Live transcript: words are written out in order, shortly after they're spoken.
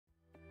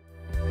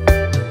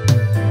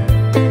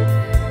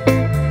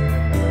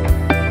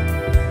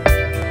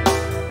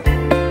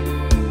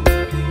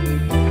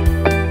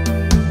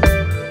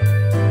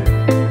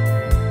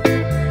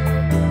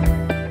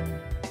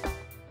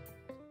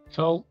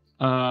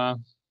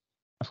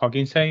as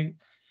Joaquin said,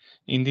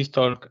 in this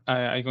talk,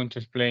 I'm going to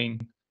explain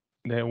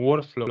the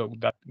workflow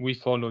that we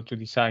follow to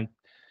decide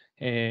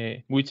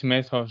which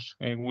methods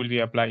will be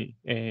applied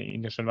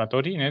in the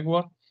observatory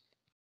network.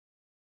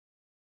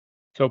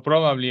 So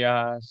probably,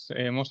 as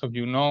most of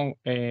you know,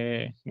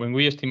 when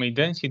we estimate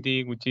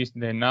density, which is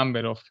the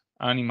number of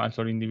animals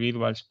or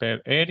individuals per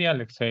area,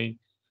 let's say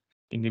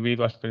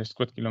individuals per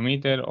square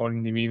kilometer or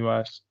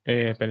individuals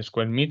per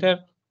square meter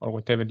or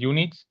whatever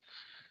units,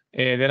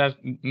 there are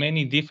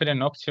many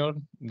different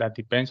options that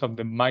depends on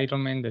the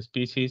environment, the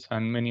species,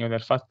 and many other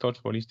factors.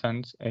 For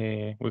instance,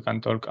 we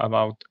can talk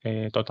about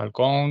total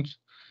counts,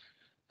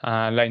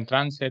 line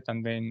transit,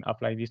 and then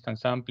apply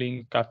distance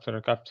sampling,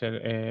 capture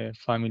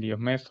family of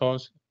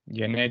methods,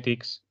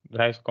 genetics,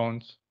 drive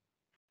counts,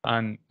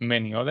 and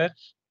many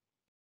others.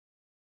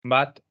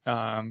 But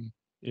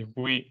if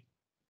we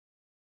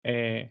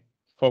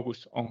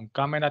focus on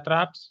camera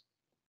traps,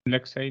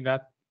 let's say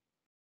that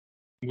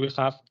we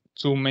have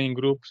two main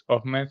groups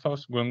of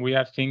methods when we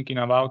are thinking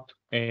about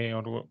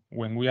or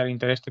when we are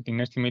interested in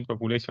estimate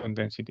population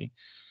density.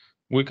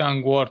 We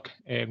can work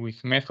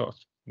with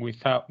methods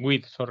with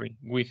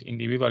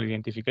individual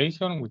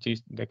identification, which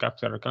is the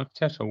capture.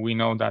 So we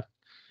know that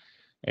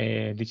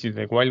this is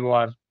the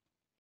Wild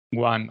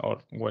 1 or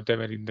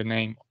whatever is the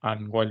name,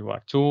 and Wild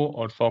 2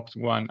 or Fox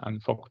 1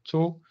 and Fox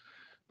 2.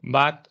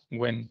 But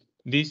when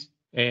this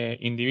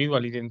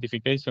individual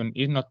identification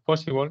is not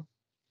possible,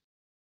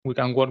 we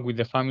can work with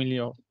the family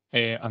of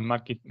and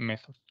market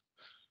methods.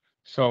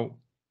 So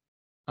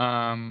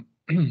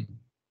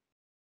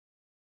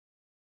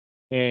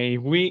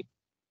if we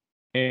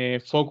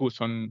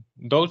focus on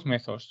those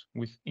methods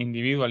with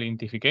individual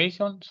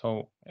identification,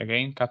 so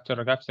again,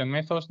 capture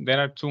methods, there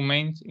are two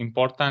main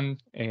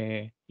important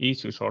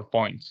issues or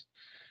points.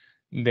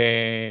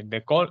 The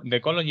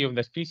ecology of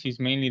the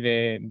species,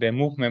 mainly the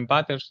movement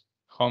patterns,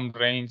 home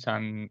range,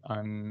 and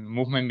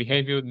movement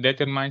behavior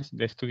determines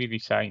the study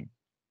design.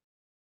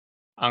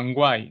 And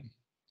why?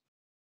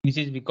 This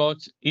is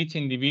because each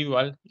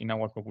individual in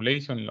our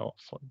population,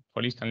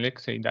 for instance,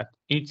 let's say that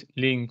each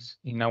lynx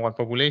in our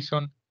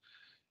population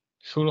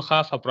should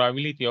have a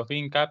probability of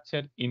being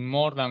captured in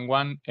more than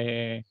one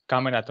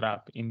camera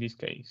trap in this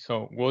case.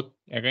 So what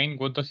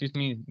does this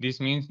mean? This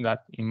means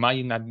that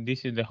imagine that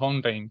this is the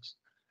home range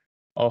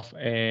of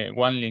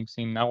one lynx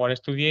in our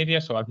study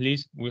area. So at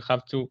least we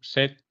have to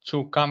set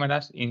two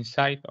cameras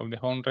inside of the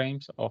home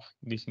range of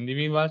these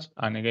individuals,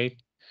 and again,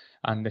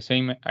 and the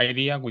same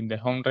idea with the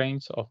home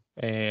range of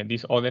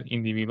these other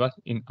individuals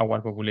in our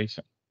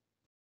population.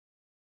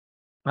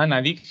 And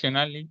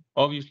additionally,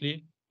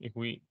 obviously, if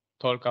we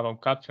talk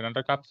about capture and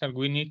recapture,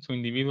 we need to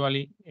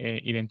individually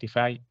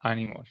identify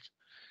animals.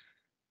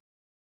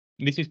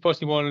 This is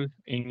possible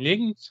in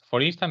lynx,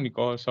 for instance,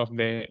 because of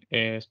the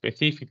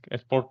specific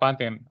sport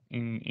pattern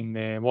in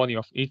the body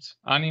of each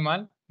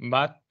animal.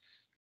 But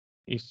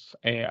if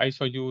I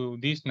show you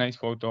this nice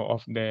photo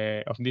of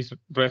this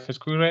red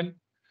squirrel,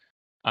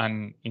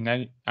 and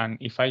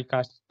if I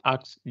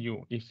ask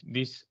you if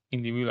this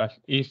individual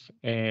is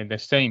the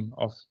same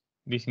of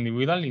this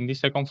individual in this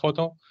second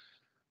photo,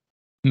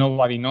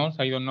 nobody knows.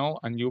 I don't know,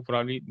 and you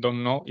probably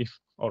don't know if,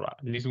 or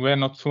at least we're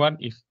not sure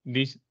if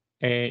this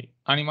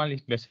animal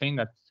is the same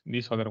as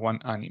this other one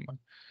animal.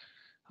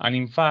 And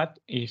in fact,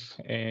 if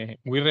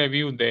we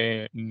review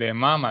the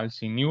mammals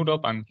in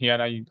Europe, and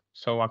here I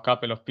show a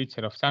couple of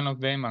pictures of some of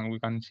them, and we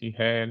can see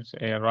hares,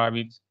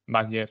 rabbits,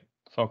 badger,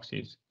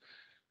 foxes,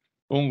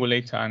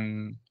 ungulates,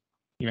 and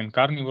even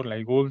carnivores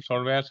like wolves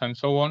or bears and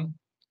so on,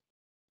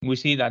 we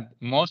see that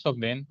most of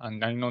them,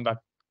 and I know that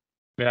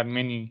there are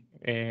many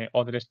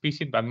other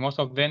species, but most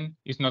of them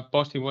it's not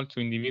possible to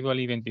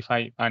individually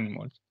identify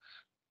animals.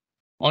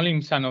 Only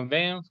in some of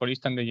them, for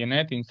instance, the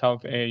genet in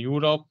South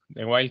Europe,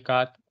 the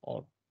wildcat,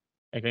 or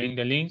again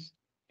the lynx,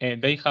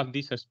 they have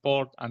this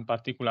sport and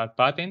particular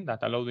pattern that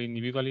allow the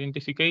individual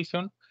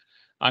identification.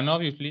 And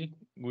obviously,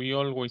 we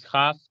always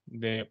have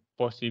the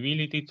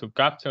possibility to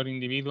capture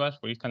individuals,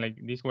 for instance, like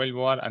this wild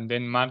boar, and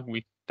then mark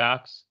with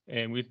tags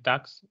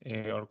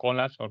or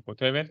collars or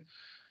whatever,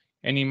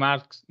 any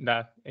marks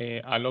that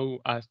allow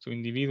us to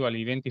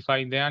individually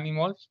identify the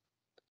animals.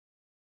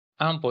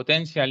 And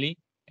potentially,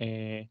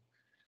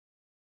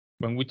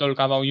 when we talk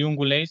about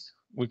ungulates,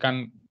 we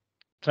can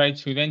try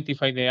to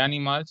identify the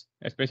animals,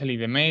 especially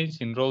the males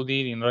in roe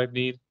deer, in red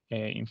deer,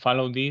 in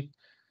fallow deer,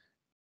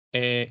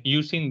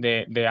 using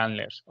the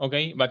antlers.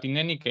 Okay, but in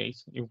any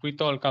case, if we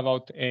talk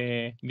about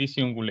these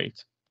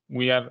ungulates,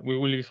 we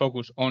will be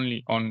focused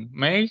only on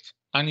males.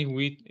 And if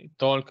we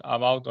talk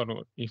about,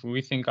 or if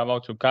we think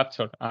about to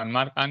capture and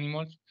mark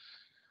animals,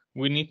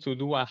 we need to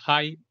do a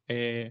high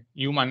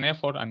human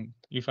effort and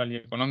usually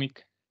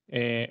economic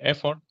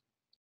effort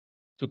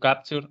to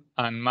capture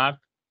and mark,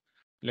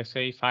 let's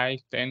say 5,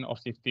 10, or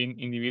 15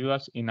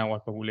 individuals in our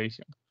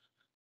population.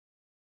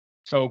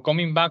 So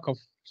coming back of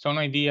some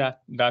idea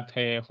that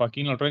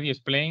Joaquin already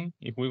explained,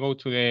 if we go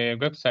to the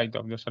website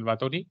of the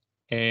observatory,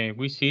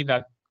 we see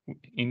that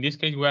in this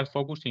case we are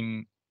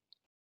focusing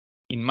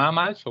in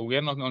mammals, so we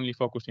are not only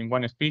focusing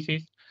one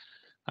species,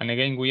 And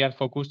again, we are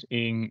focused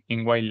in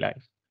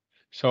wildlife.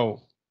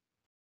 So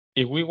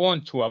if we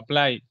want to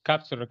apply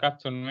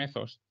capture-recapture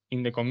methods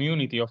in the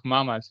community of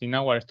mammals in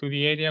our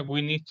study area,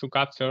 we need to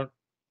capture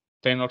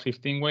 10 or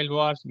 15 wild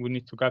boars, we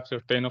need to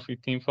capture 10 or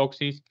 15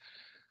 foxes,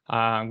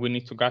 we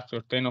need to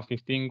capture 10 or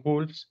 15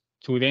 wolves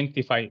to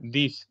identify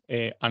these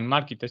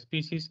unmarked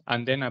species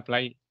and then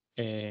apply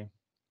the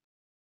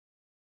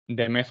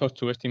methods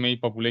to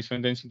estimate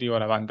population density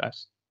or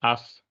abundance.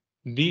 As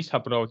this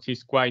approach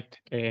is quite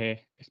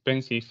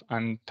expensive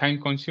and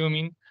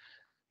time-consuming,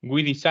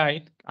 we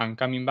decide, and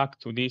coming back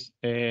to this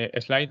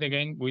slide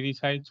again, we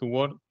decide to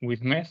work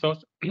with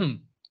methods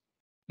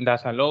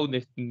that allow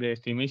the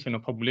estimation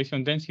of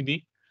population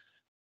density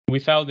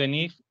without the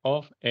need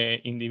of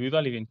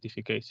individual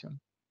identification.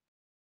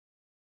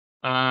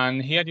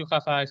 And here you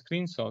have a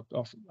screenshot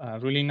of a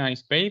really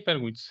nice paper,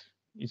 which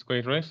is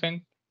quite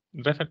recent.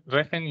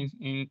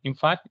 In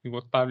fact, it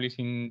was published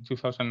in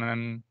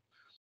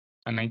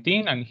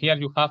 2019. And here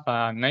you have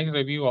a nice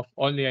review of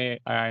all the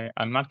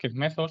unmarked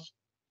methods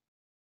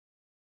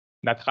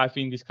that have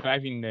been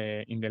described in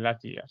the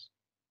last years.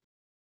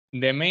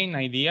 The main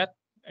idea,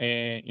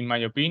 in my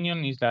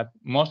opinion, is that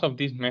most of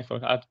these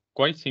methods are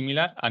quite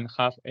similar and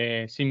have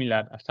a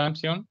similar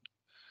assumption.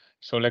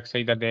 So let's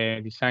say that the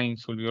design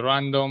should be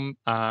random.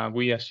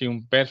 We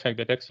assume perfect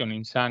detection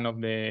in some of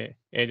the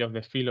edge of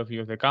the field of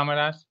view of the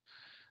cameras.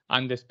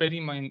 And the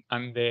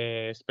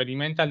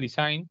experimental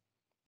design,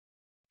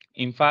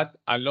 in fact,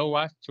 allow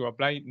us to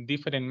apply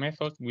different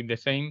methods with the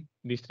same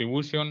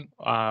distribution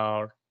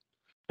or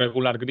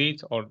regular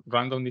grids or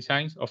random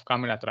designs of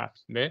camera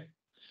traps there.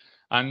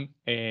 And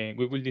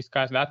we will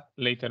discuss that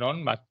later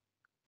on, but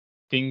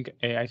I think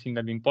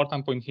that the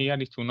important point here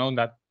is to know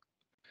that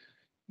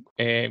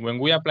when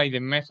we apply the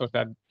methods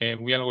that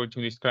we are going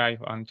to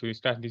describe and to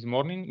discuss this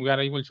morning, we are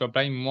able to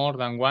apply more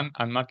than one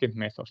unmarked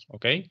methods,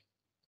 okay?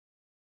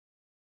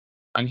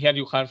 And here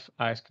you have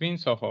a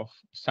screenshot of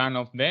some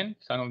of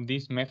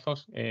these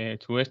methods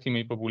to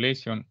estimate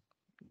population,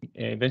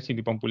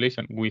 density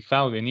population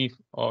without the need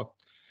of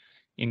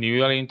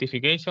individual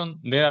identification.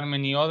 There are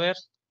many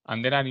others,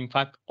 and there are in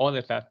fact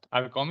others that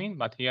are coming,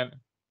 but here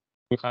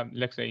we have,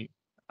 let's say,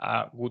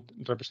 a good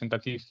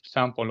representative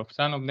sample of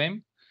some of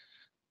them.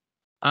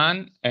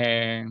 And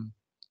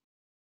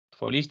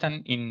for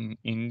instance, in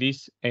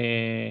this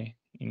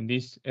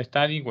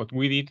study, what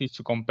we did is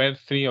to compare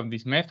 3 of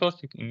these methods.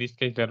 In this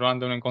case, the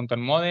random encounter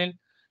model,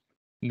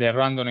 the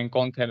random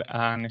encounter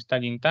and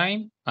staging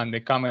time, and the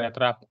camera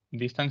trap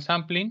distance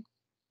sampling.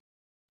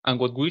 And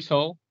what we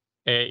saw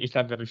is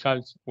that the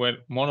results were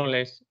more or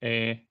less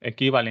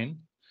equivalent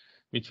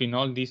between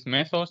all these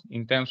methods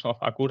in terms of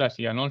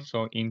accuracy and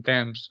also in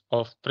terms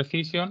of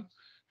precision.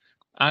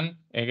 And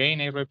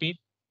again, I repeat,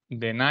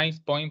 the nice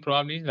point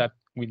probably is that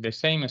with the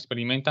same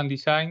experimental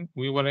design,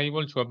 we were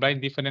able to apply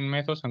different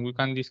methods, and we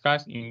can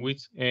discuss in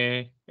which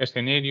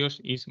scenarios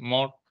is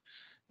more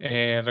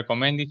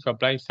recommended to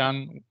apply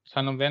some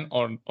of them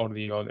or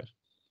the other.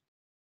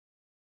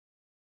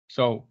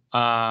 So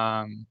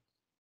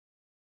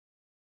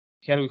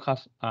here we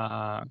have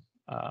a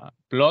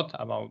plot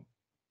about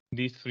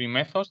these 3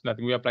 methods that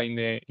we apply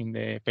in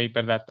the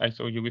paper that I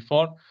showed you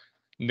before.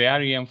 The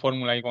REM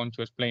formula I'm going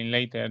to explain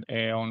later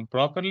on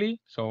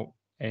properly, so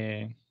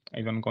I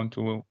don't want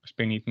to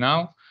explain it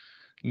now.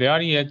 The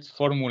REH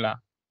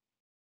formula,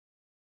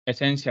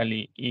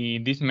 essentially,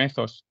 these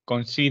methods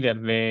consider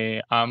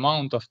the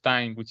amount of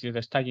time, which is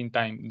the staging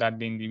time, that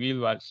the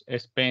individuals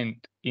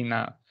spend in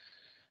a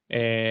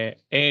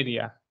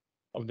area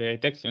of the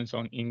detection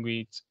zone in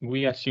which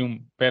we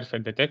assume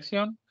perfect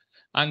detection.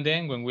 And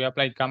then when we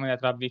apply camera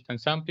trap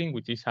distance sampling,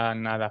 which is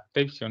an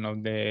adaptation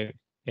of the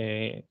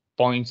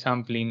point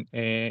sampling,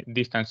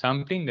 distance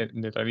sampling,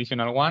 the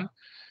traditional one,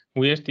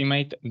 we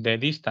estimate the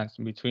distance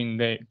between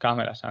the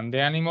cameras and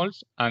the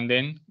animals, and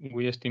then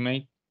we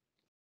estimate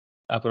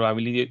a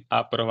probability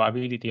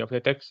of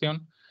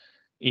detection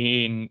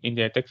in the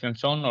detection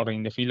zone or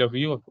in the field of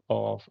view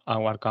of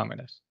our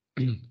cameras.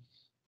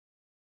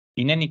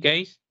 In any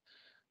case,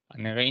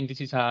 and again,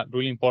 this is a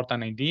really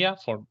important idea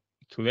for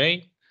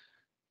today,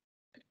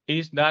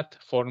 is that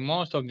for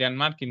most of the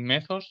unmarked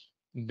methods,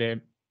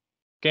 the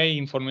key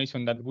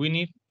information that we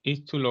need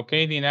is to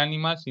locate the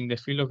animals in the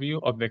field of view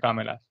of the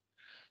cameras.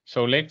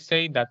 So let's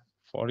say that,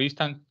 for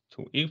instance,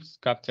 to each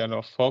capture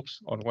of fox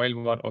or wild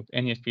boar or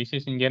any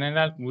species in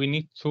general, we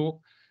need to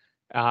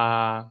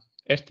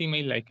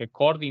estimate like a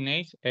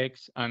coordinates,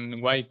 X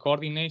and Y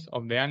coordinates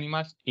of the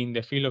animals in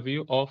the field of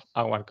view of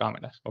our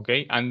cameras,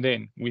 okay? And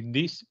then with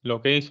this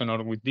location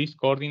or with this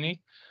coordinate,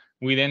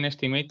 we then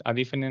estimate a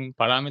different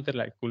parameter,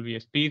 like could be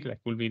speed, like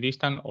could be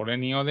distance or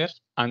any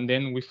others, and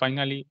then we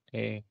finally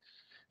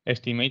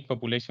estimate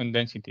population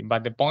density.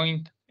 But the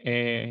point,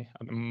 the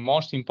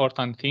most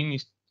important thing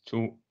is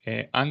to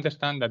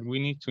understand that we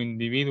need to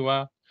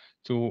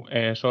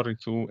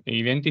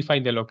identify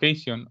the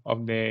location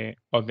of the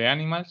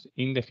animals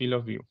in the field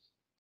of view.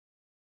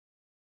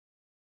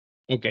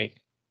 Okay,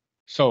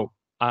 so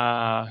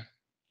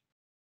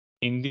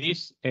in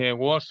this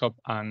workshop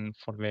and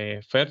for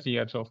the first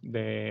years of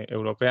the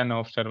European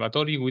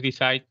Observatory, we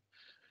decided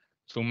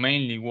to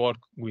mainly work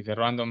with the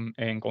random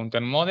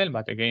encounter model.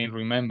 But again,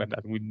 remember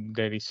that with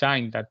the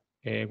design that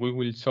we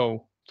will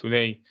show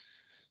today,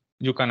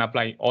 you can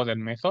apply other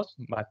methods,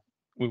 but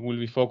we will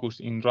be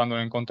focused in random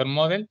encounter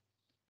model.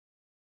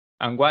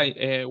 And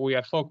why we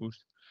are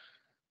focused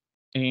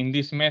in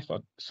this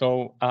method?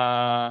 So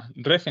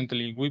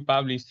recently we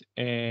published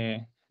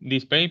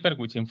this paper,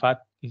 which in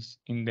fact is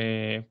in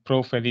the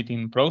proof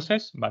editing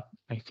process, but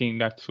I think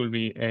that should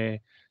be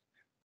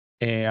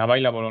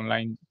available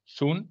online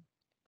soon.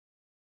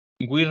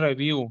 We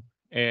review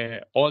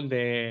all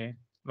the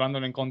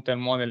random encounter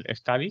model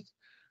studies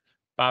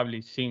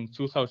published since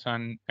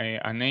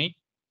 2008,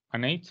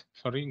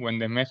 when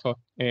the method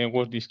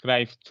was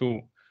described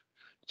to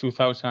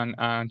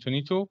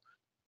 2022.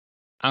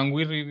 And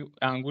we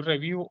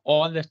review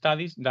all the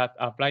studies that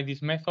apply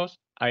these methods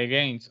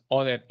against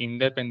other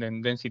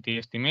independent density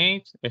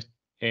estimates,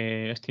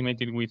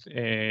 estimated with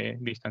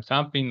distance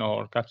sampling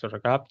or capture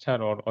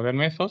recapture or other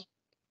methods.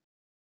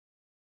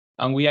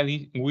 And we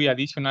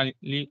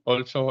additionally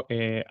also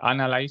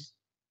analyze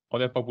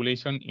other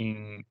population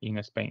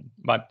in Spain.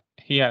 But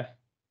here,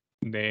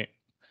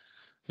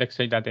 let's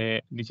say that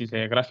this is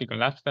a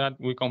graphical abstract.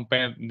 We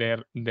compare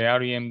the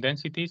REM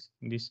densities,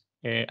 this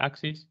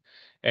axis,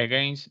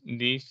 against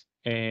these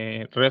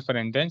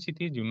reference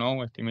densities,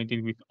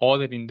 estimated with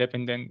other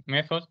independent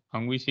methods,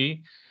 and we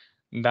see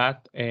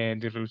that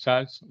the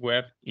results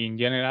were, in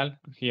general,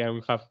 here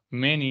we have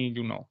many,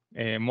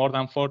 more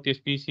than 40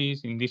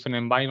 species in different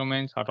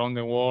environments around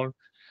the world,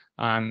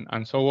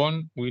 and so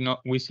on.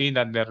 We see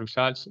that the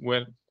results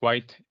were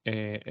quite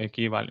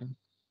equivalent.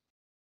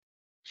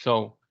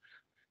 So,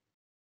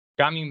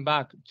 coming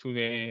back to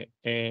the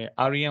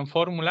REM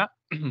formula,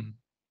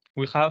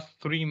 we have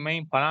three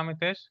main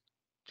parameters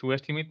to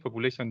estimate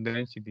population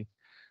density.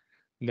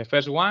 The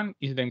first one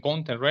is the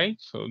encounter rate.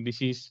 So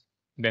this is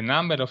the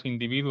number of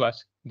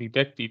individuals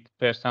detected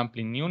per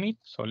sampling unit.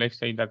 So let's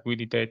say that we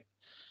detect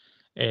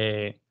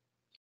 1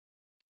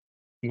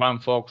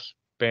 fox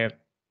per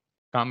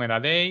camera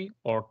day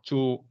or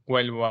 2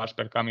 well-boars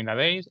per camera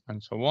days,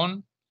 and so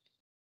on.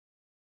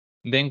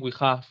 Then we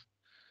have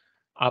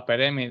a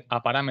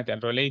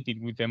parameter related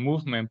with the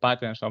movement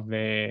patterns of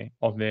the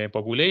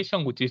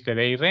population, which is the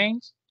day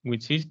range,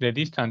 which is the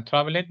distance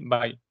traveled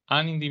by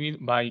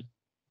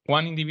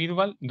one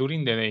individual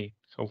during the day.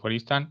 So for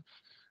instance,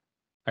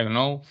 I don't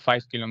know,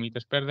 5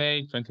 kilometers per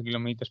day, 20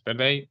 kilometers per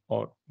day,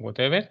 or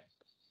whatever.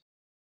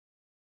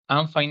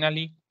 And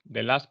finally,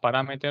 the last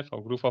parameter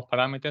or group of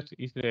parameters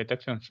is the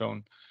detection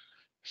zone.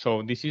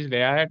 So this is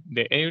the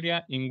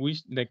area in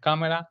which the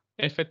camera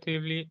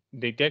effectively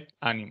detects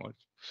animals.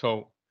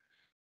 So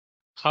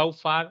how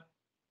far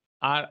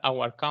are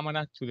our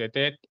cameras to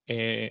detect,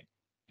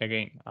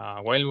 again,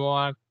 a wild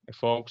boar, a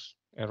fox,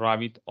 a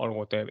rabbit, or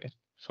whatever.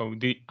 So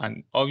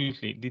and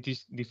obviously this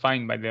is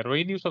defined by the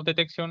radius of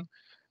detection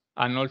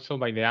and also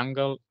by the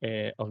angle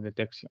of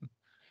detection.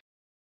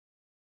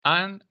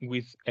 And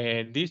with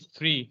these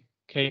three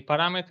key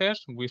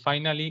parameters, we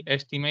finally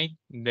estimate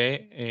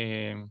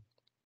the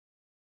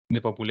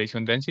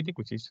population density,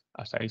 which is,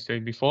 as I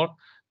said before,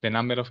 the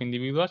number of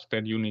individuals per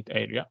unit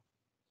area.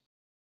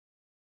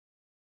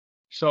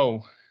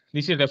 So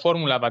this is the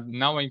formula, but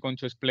now I'm going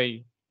to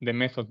explain the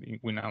method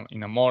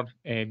in a more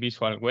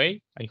visual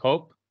way, I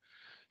hope.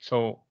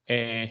 So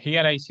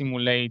here I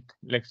simulate,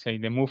 let's say,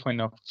 the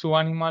movement of two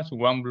animals,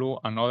 one blue,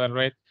 another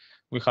red.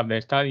 We have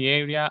the study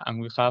area,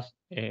 and we have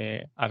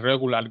a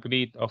regular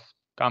grid of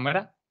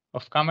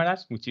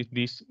cameras, which is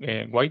these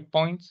white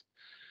points.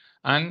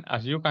 And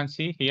as you can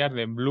see here,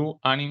 the blue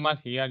animal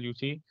here, you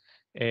see,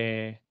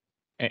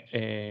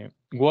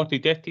 was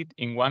detected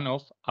in one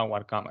of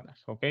our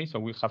cameras. Okay, so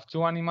we have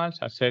two animals,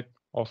 a set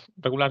of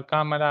regular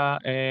camera,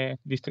 a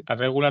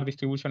regular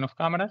distribution of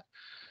cameras,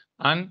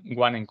 and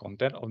one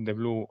encounter of the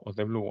blue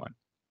one.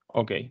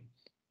 Okay.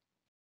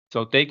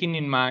 So taking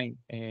in mind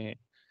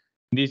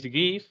this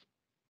GIF,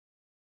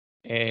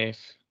 I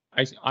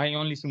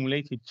only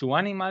simulated two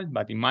animals,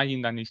 but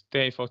imagine that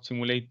instead of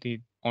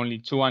simulated only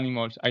two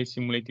animals, I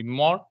simulated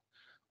more.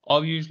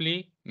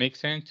 Obviously, makes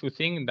sense to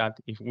think that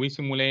if we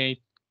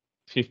simulate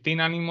 15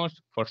 animals,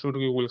 for sure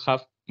we will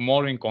have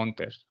more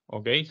encounters.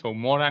 Okay, so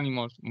more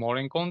animals, more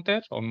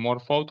encounters, or more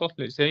photos,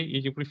 let's say,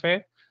 if you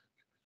prefer.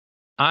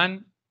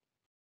 And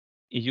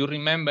if you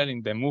remember,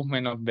 in the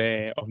movement of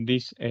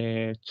these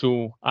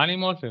two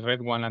animals, the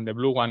red one and the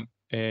blue one,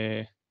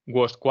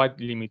 was quite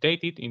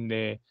limited in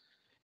the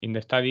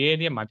study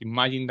area. But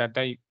imagine that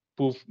I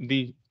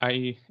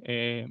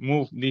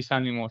move these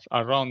animals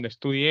around the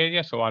study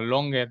area, so a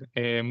longer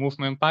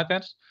movement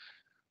patterns.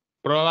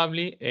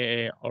 Probably,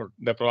 or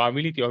the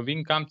probability of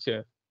being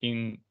captured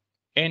in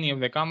any of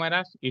the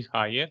cameras is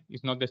higher.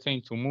 It's not the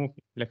same to move,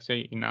 let's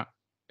say, in a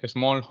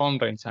small home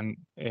range and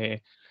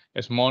a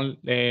small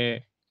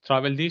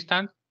travel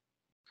distance.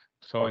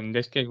 So in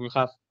this case, we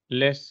have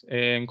less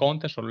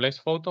encounters or less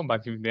photos,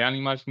 but if the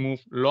animals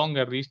move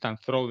longer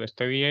distance through the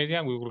study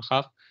area, we will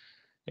have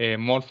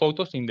more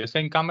photos in the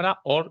same camera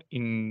or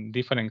in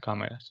different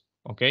cameras.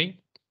 Okay.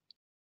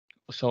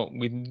 So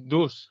with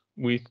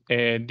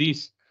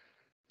these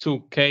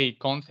two key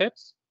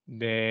concepts,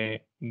 the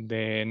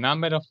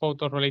number of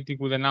photos related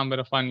with the number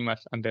of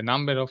animals and the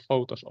number of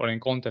photos or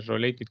encounters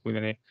related with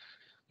the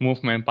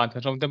movement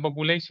patterns of the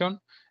population,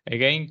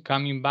 again,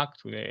 coming back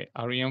to the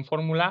REM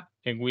formula,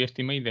 and we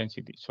estimate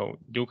density. So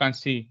you can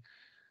see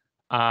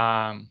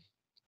as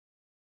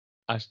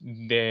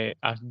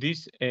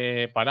this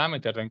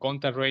parameter, the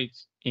encounter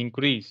rates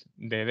increase,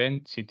 the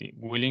density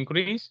will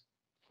increase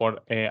for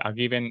a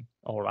given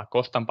or a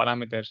constant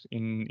parameters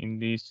in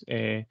this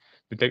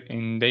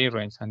in their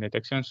range and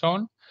detection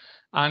zone.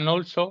 And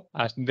also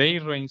as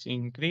their range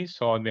increase,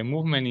 so the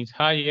movement is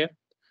higher,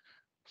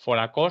 for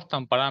a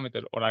constant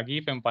parameter or a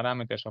given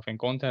parameters of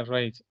encounter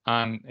rates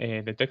and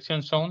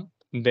detection zone,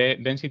 the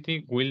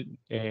density will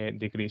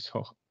decrease.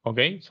 So,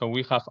 okay, so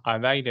we have a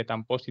direct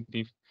and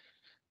positive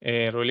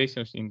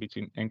relations in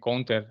between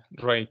encounter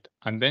rate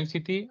and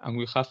density, and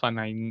we have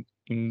an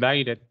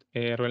indirect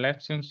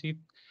relationship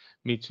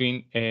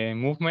between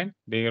movement,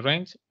 the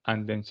range,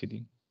 and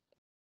density.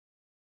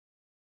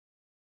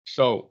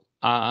 So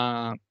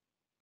I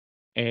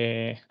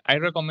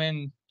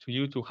recommend to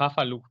you to have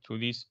a look to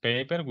this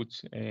paper,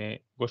 which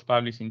was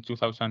published in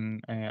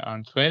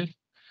 2012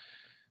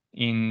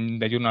 in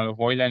the Journal of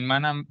Wildlife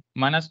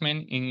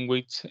Management, in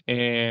which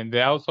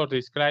the author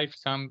describes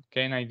some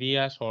key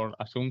ideas or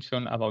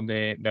assumptions about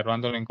the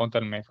random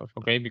encounter methods.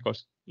 Okay,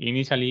 because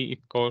initially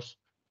it was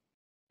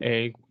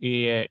a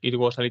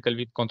little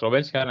bit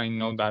controversial.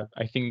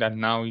 I think that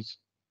now it's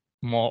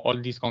more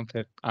all these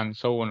concepts and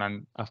so on,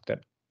 and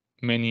after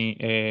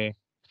many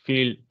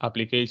field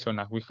application,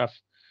 as we have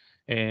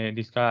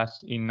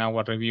discussed in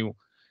our review,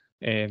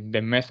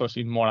 the method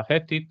is more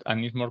effective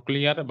and is more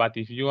clear. But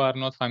if you are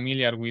not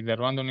familiar with the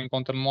random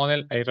encounter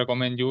model, I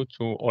recommend you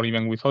to, or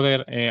even with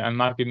other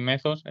unmarked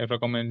methods, I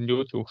recommend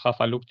you to have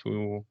a look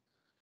to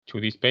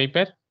this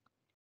paper.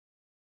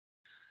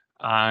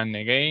 And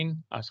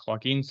again, as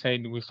Joaquin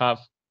said, we have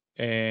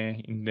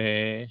in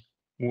the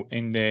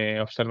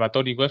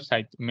observatory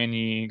website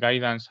many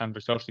guidance and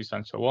resources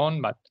and so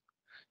on. But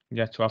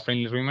just to a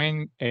friendly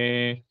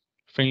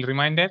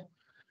reminder.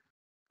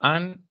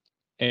 And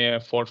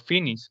for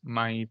finish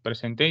my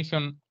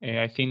presentation,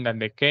 I think that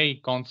the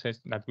key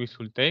concept that we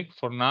should take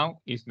for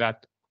now is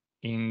that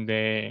in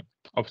the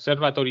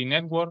observatory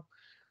network,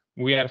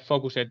 we are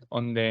focused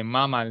on the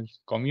mammal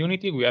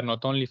community. We are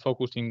not only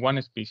focused in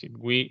one species.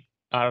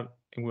 Our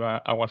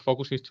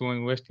focus is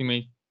to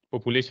estimate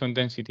population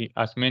density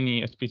as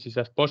many species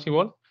as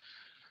possible.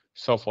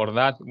 So for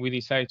that, we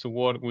decide to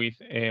work with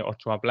or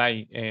to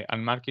apply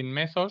unmarked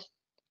methods.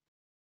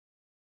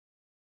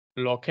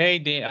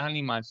 Locate the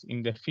animals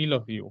in the field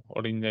of view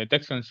or in the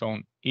detection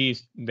zone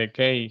is the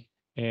key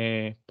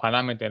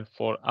parameter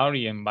for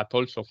REM, but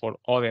also for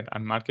other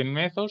unmarked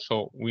methods.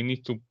 So we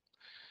need to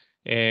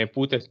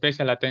put a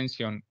special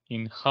attention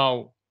in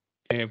how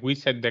we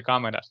set the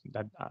cameras.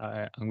 That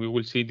and we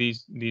will see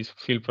this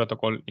field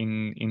protocol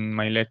in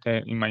my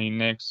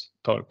next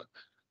talk.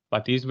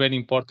 But it's very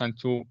important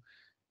to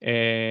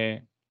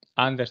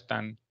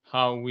understand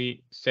how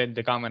we set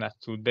the cameras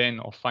to then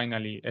or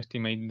finally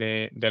estimate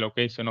the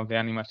location of the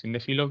animals in the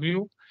field of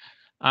view.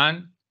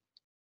 And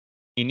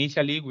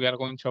initially, we are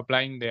going to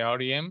apply the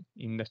REM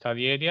in the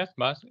study areas,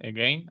 but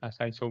again, as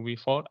I said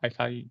before,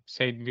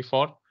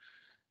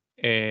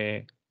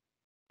 the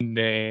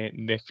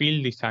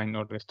field design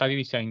or the study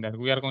design that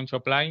we are going to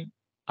apply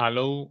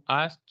allow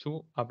us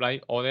to apply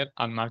other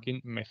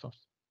unmarked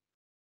methods.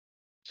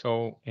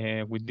 So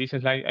with this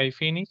slide, I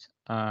finish,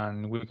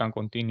 and we can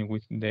continue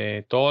with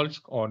the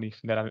talks, or if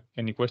there are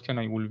any questions,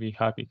 I will be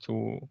happy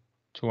to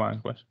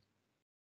answer.